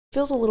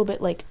Feels a little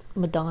bit like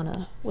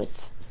Madonna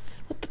with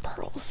the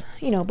pearls,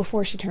 you know,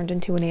 before she turned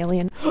into an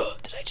alien.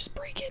 Did I just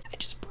break it? I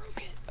just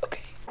broke it.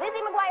 Okay. Lizzie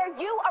McGuire,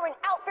 you are an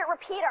outfit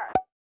repeater.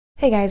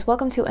 Hey guys,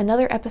 welcome to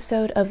another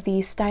episode of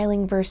the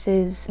styling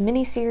versus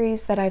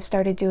mini-series that I've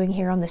started doing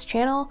here on this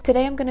channel.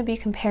 Today I'm going to be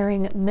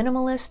comparing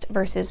minimalist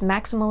versus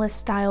maximalist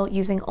style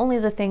using only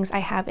the things I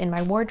have in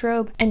my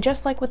wardrobe. And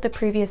just like with the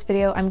previous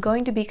video, I'm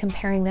going to be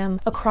comparing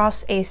them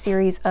across a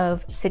series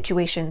of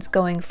situations,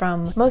 going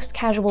from most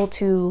casual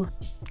to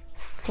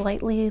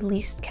slightly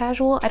least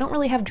casual. I don't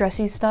really have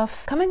dressy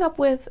stuff. Coming up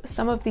with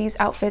some of these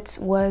outfits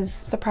was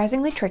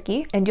surprisingly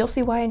tricky, and you'll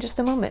see why in just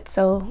a moment.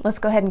 So let's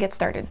go ahead and get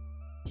started.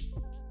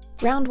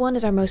 Round one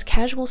is our most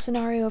casual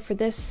scenario. For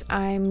this,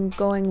 I'm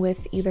going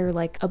with either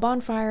like a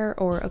bonfire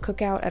or a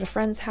cookout at a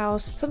friend's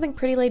house, something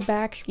pretty laid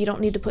back. You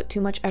don't need to put too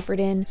much effort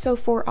in. So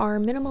for our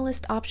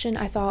minimalist option,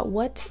 I thought,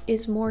 what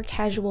is more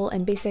casual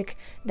and basic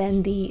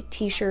than the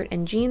t-shirt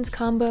and jeans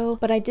combo?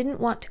 But I didn't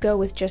want to go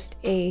with just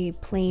a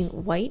plain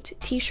white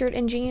t-shirt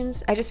and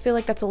jeans. I just feel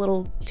like that's a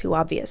little too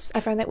obvious. I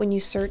find that when you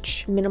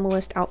search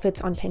minimalist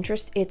outfits on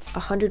Pinterest, it's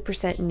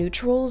 100%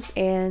 neutrals,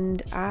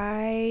 and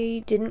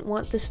I didn't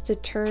want this to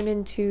turn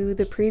into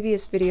the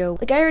previous video.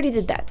 Like, I already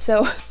did that.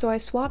 So I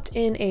swapped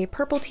in a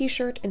purple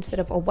t-shirt instead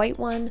of a white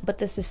one, but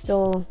this is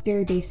still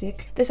very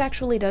basic. This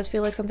actually does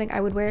feel like something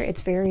I would wear.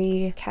 It's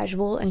very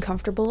casual and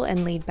comfortable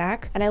and laid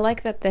back. And I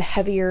like that the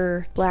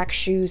heavier black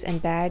shoes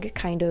and bag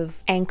kind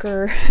of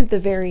anchor the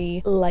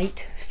very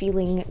light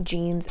feeling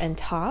jeans and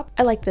top.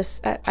 I like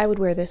this. I would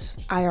wear this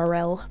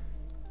IRL.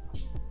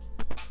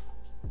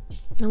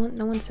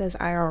 No one says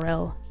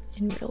IRL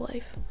in real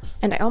life.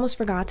 And I almost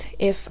forgot,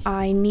 if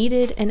I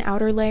needed an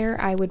outer layer,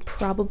 I would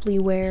probably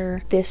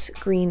wear this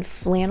green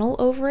flannel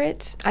over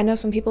it. I know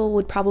some people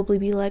would probably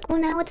be like, well,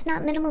 now it's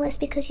not minimalist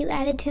because you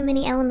added too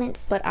many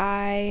elements. But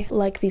I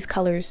like these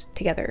colors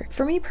together.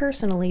 For me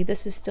personally,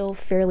 this is still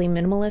fairly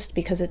minimalist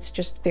because it's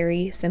just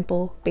very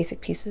simple,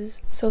 basic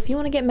pieces. So if you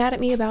want to get mad at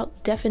me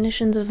about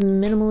definitions of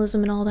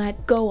minimalism and all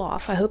that, go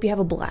off. I hope you have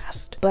a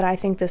blast. But I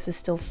think this is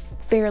still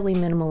fairly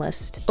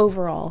minimalist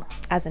overall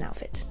as an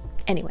outfit.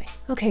 Anyway.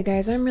 Okay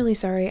guys, I'm really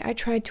sorry. I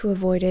tried to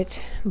avoid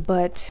it,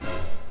 but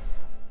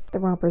the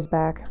romper's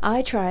back.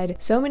 I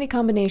tried so many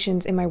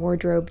combinations in my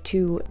wardrobe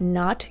to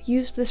not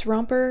use this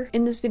romper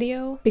in this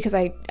video because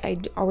I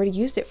already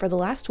used it for the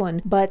last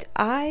one, but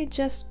I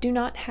just do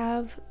not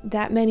have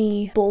that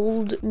many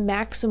bold,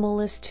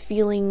 maximalist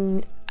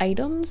feeling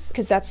items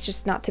because that's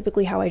just not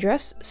typically how I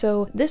dress.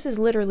 So this is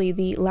literally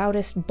the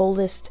loudest,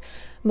 boldest,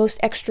 most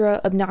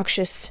extra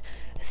obnoxious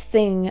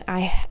thing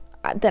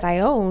that I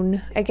own.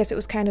 I guess it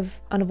was kind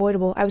of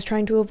unavoidable. I was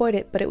trying to avoid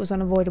it, but it was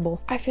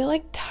unavoidable. I feel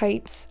like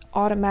tights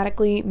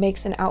automatically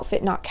makes an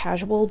outfit not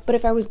casual, but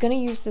if I was gonna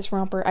use this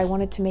romper, I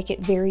wanted to make it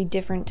very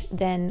different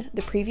than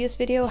the previous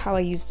video, how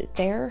I used it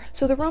there.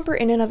 So the romper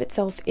in and of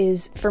itself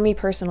is, for me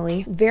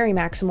personally, very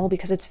maximal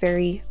because it's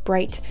very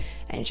bright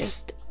and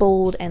just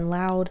bold and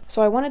loud.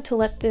 So I wanted to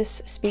let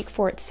this speak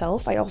for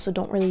itself. I also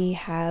don't really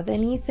have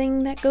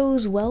anything that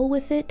goes well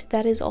with it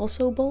that is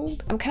also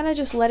bold. I'm kind of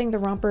just letting the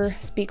romper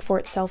speak for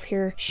itself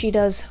here. She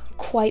does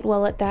quite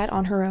well at that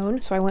on her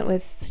own. So I went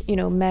with, you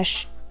know,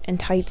 mesh and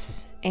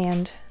tights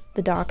and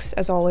the docs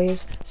as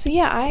always. So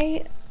yeah,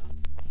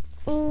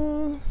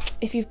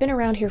 if you've been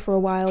around here for a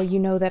while, you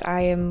know that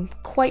I am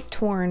quite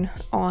torn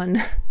on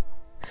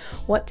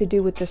what to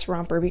do with this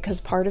romper because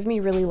part of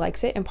me really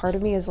likes it and part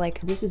of me is like,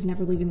 this is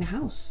never leaving the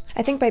house.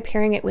 I think by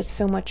pairing it with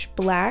so much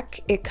black,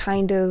 it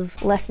kind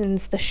of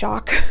lessens the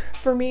shock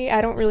for me.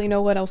 I don't really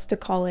know what else to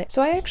call it.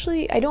 So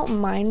I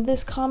don't mind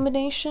this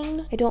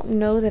combination. I don't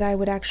know that I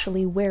would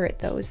actually wear it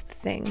though, is the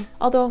thing.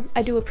 Although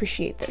I do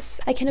appreciate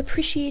this. I can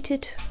appreciate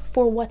it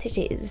for what it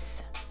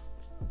is,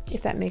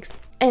 if that makes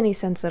any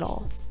sense at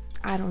all.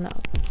 I don't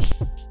know.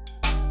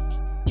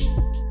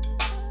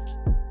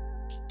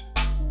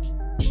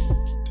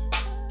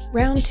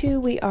 Round two,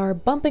 we are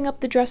bumping up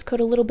the dress code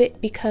a little bit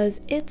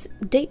because it's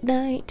date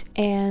night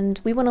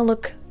and we want to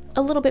look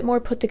a little bit more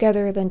put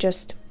together than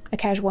just a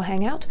casual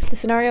hangout. The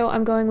scenario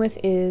I'm going with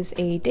is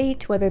a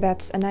date, whether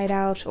that's a night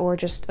out or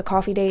just a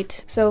coffee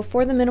date. So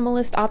for the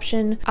minimalist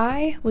option,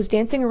 I was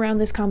dancing around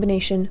this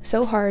combination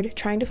so hard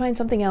trying to find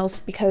something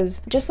else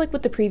because just like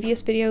with the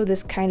previous video,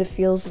 this kind of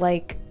feels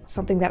like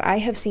something that I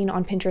have seen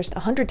on Pinterest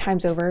 100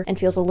 times over and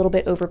feels a little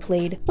bit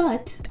overplayed,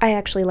 but I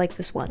actually like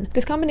this one.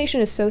 This combination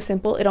is so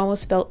simple, it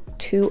almost felt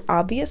too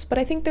obvious, but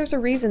I think there's a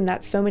reason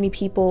that so many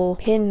people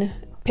pin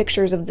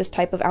pictures of this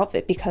type of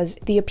outfit because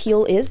the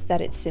appeal is that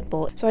it's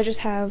simple. So I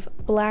just have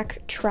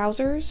black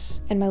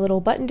trousers and my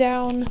little button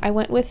down. I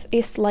went with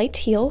a slight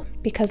heel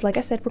because, like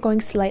I said, we're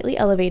going slightly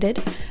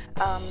elevated.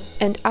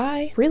 And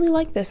I really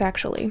like this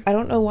actually. I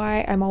don't know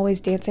why I'm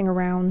always dancing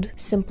around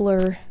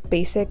simpler,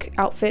 basic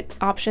outfit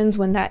options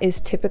when that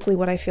is typically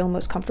what I feel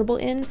most comfortable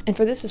in. And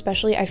for this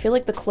especially, I feel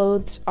like the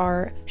clothes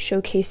are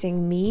showcasing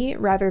me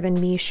rather than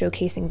me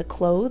showcasing the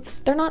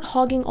clothes. They're not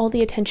hogging all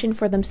the attention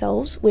for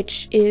themselves,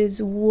 which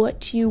is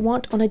what you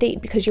want on a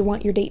date because you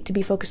want your date to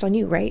be focused on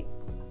you, right?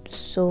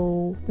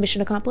 so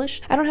mission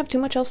accomplished. I don't have too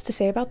much else to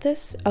say about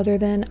this other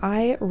than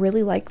I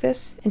really like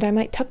this, and I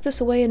might tuck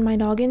this away in my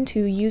noggin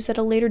to use at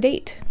a later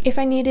date. If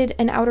I needed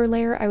an outer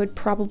layer, I would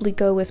probably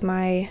go with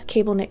my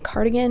cable knit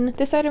cardigan.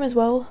 This item as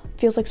well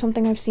feels like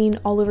something I've seen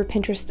all over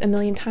Pinterest a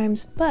million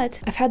times,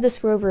 but I've had this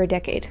for over a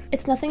decade.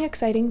 It's nothing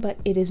exciting, but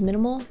it is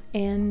minimal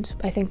and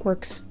I think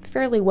works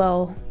fairly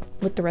well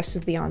with the rest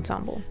of the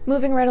ensemble.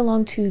 Moving right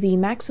along to the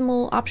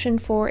maximal option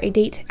for a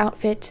date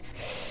outfit.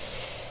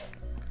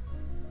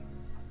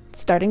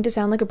 Starting to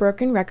sound like a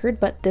broken record,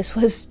 but this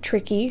was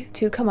tricky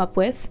to come up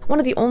with. One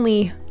of the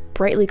only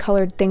brightly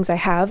colored things I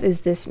have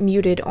is this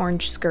muted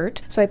orange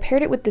skirt. So I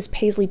paired it with this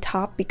paisley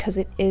top because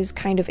it is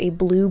kind of a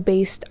blue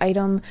based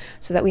item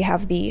so that we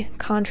have the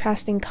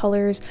contrasting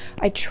colors.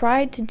 I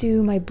tried to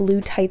do my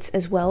blue tights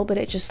as well, but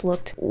it just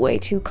looked way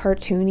too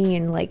cartoony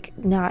and like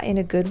not in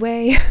a good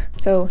way.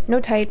 So no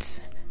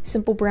tights,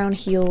 simple brown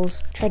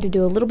heels. Tried to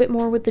do a little bit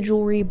more with the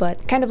jewelry,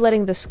 but kind of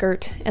letting the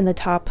skirt and the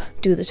top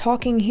do the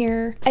talking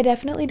here. I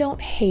definitely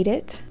don't hate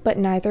it, but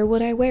neither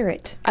would I wear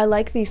it. I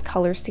like these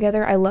colors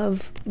together. I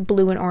love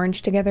blue and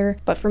orange together,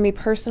 but for me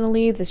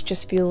personally, this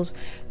just feels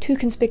too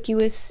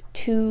conspicuous,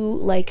 too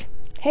like,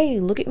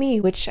 hey, look at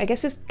me, which I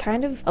guess is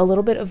kind of a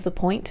little bit of the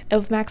point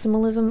of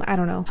maximalism. I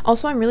don't know.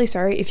 Also, I'm really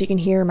sorry if you can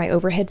hear my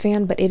overhead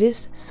fan, but it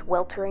is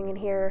sweltering in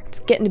here. It's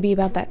getting to be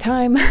about that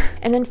time.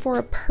 And then for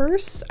a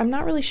purse, I'm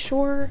not really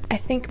sure. I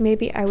think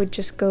maybe I would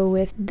just go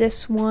with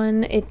this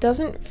one. It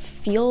doesn't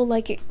feel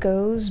like it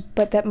goes,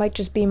 but that might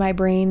just be my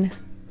brain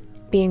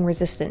being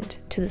resistant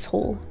to this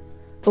whole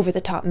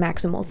over-the-top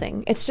maximal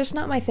thing. It's just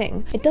not my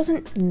thing. It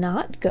doesn't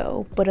not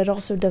go, but it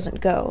also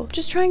doesn't go.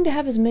 Just trying to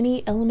have as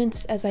many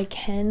elements as I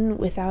can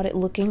without it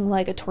looking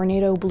like a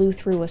tornado blew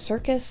through a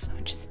circus,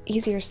 which is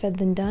easier said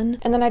than done.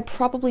 And then I'd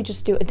probably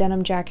just do a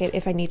denim jacket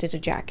if I needed a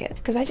jacket.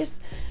 Because I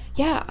just,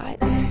 yeah,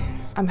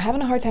 I'm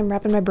having a hard time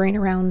wrapping my brain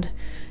around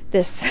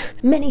this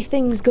many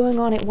things going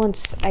on at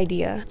once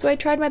idea. So I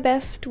tried my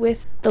best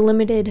with the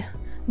limited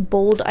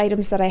bold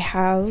items that I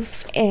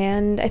have,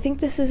 and I think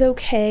this is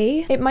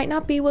okay. It might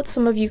not be what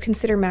some of you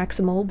consider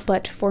maximal,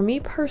 but for me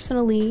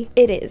personally,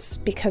 it is,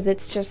 because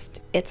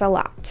it's a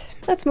lot.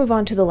 Let's move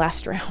on to the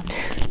last round.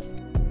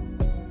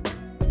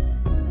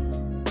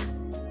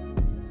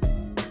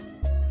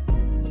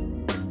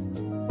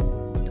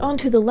 On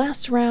to the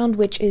last round,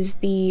 which is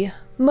the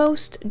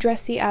most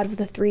dressy out of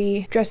the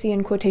three. Dressy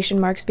in quotation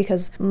marks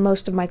because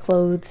most of my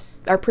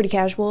clothes are pretty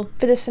casual.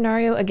 For this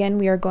scenario, again,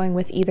 we are going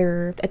with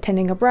either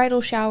attending a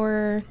bridal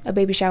shower, a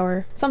baby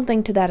shower,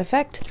 something to that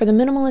effect. For the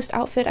minimalist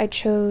outfit, I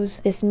chose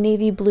this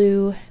navy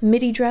blue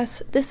midi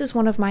dress. This is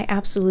one of my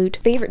absolute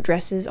favorite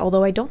dresses,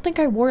 although I don't think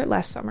I wore it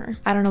last summer.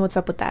 I don't know what's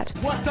up with that.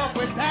 What's up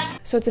with that?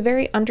 So it's a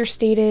very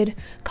understated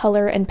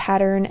color and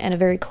pattern and a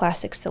very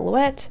classic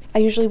silhouette. I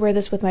usually wear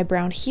this with my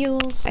brown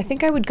heels. I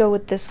think I would go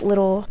with this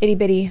little itty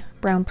bitty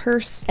brown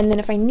purse, and then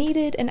if I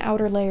needed an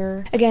outer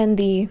layer, again,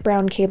 the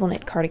brown cable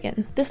knit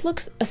cardigan. This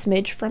looks a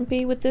smidge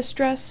frumpy with this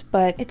dress,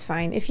 but it's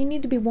fine. If you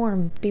need to be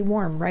warm,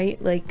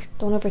 right? Like,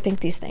 don't overthink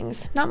these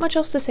things. Not much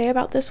else to say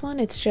about this one.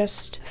 It's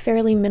just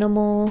fairly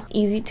minimal,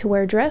 easy to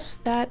wear dress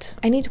that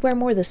I need to wear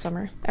more this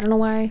summer. I don't know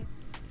why.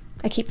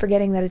 I keep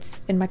forgetting that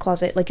it's in my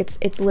closet. Like,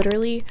 it's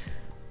literally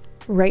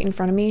right in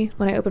front of me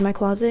when I open my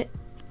closet,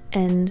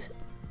 and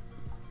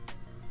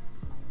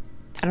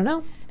I don't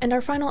know. And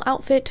our final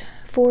outfit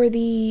for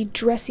the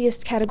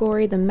dressiest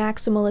category, the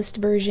maximalist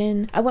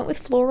version, I went with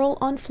floral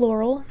on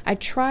floral. I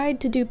tried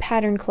to do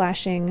pattern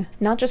clashing,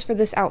 not just for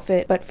this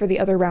outfit, but for the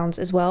other rounds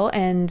as well,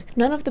 and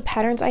none of the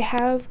patterns I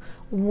have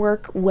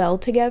work well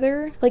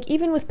together. Like,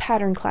 even with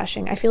pattern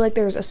clashing, I feel like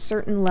there's a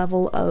certain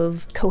level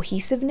of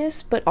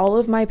cohesiveness, but all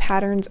of my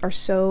patterns are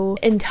so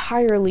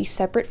entirely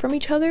separate from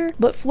each other.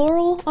 But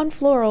floral on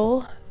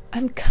floral,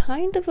 I'm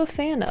kind of a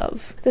fan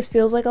of. This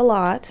feels like a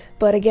lot,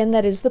 but again,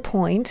 that is the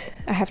point.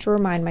 I have to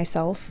remind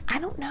myself. I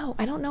don't know.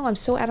 I'm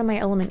so out of my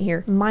element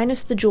here.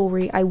 Minus the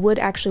jewelry, I would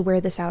actually wear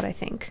this out, I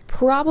think.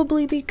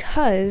 Probably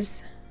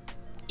because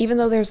even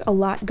though there's a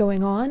lot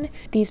going on,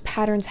 these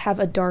patterns have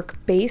a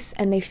dark base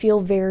and they feel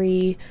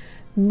very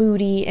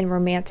moody and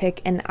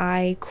romantic, and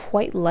I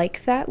quite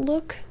like that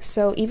look.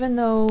 So even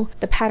though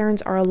the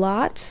patterns are a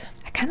lot,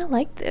 I kind of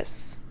like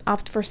this.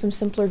 Opt for some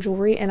simpler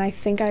jewelry, and I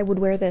think I would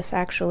wear this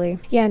actually.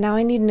 Yeah, now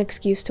I need an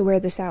excuse to wear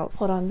this out.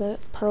 Hold on, the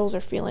pearls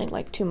are feeling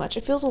like too much.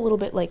 It feels a little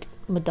bit like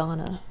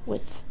Madonna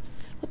with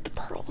the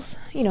pearls,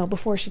 you know,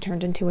 before she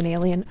turned into an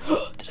alien.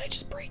 Did I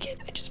just break it?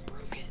 I just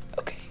broke it.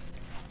 Okay.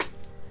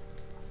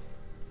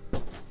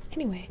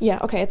 Anyway, yeah,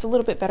 okay, it's a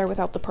little bit better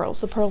without the pearls.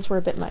 The pearls were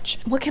a bit much.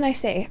 What can I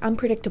say? I'm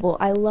predictable.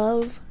 I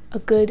love a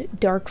good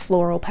dark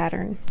floral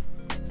pattern.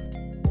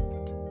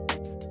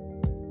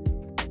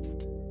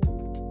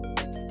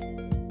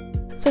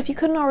 So if you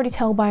couldn't already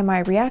tell by my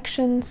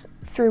reactions,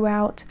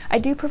 throughout. I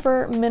do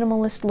prefer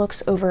minimalist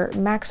looks over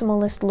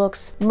maximalist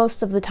looks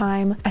most of the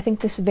time. I think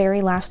this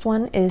very last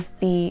one is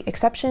the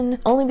exception,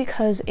 only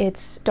because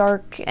it's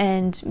dark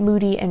and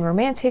moody and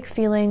romantic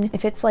feeling.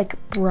 If it's like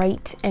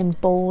bright and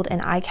bold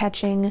and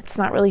eye-catching, it's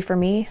not really for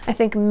me. I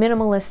think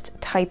minimalist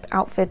type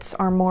outfits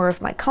are more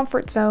of my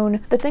comfort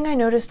zone. The thing I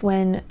noticed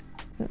when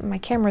my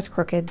camera's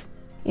crooked,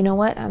 you know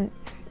what?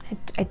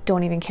 I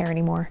don't even care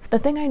anymore. The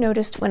thing I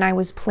noticed when I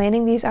was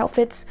planning these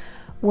outfits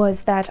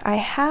was that I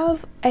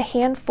have a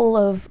handful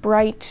of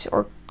bright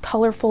or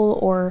colorful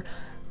or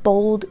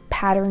bold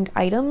patterned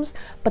items,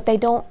 but they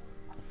don't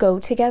go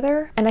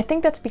together. And I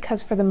think that's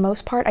because for the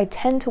most part, I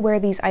tend to wear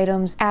these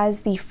items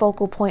as the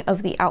focal point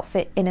of the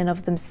outfit in and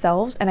of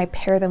themselves, and I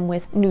pair them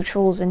with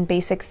neutrals and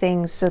basic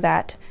things so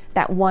that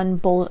that one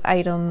bold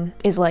item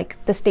is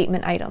like the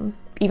statement item.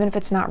 Even if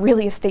it's not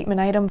really a statement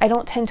item, I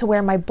don't tend to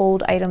wear my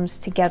bold items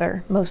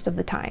together most of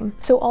the time.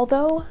 So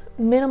although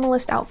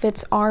minimalist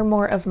outfits are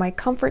more of my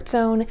comfort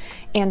zone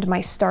and my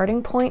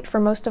starting point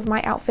for most of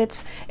my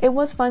outfits, it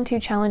was fun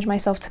to challenge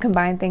myself to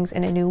combine things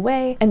in a new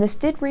way, and this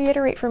did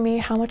reiterate for me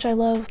how much I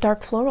love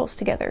dark florals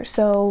together.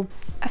 So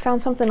I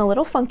found something a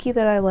little funky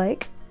that I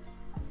like.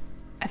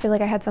 I feel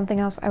like I had something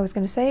else I was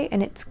gonna say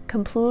and it's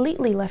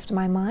completely left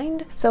my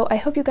mind. So I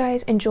hope you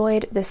guys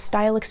enjoyed this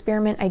style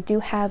experiment. I do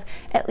have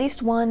at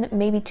least one,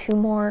 maybe two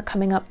more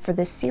coming up for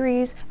this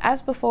series.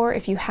 As before,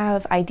 if you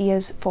have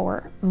ideas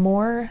for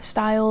more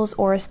styles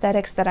or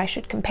aesthetics that I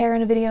should compare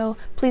in a video,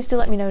 please do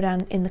let me know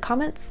down in the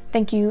comments.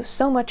 Thank you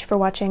so much for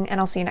watching and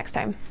I'll see you next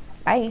time.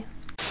 Bye.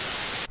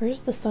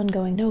 Where's the sun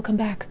going? No, come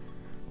back.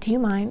 Do you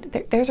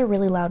mind? There's a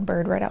really loud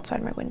bird right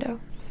outside my window.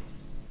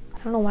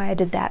 I don't know why I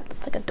did that.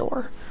 It's like a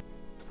door.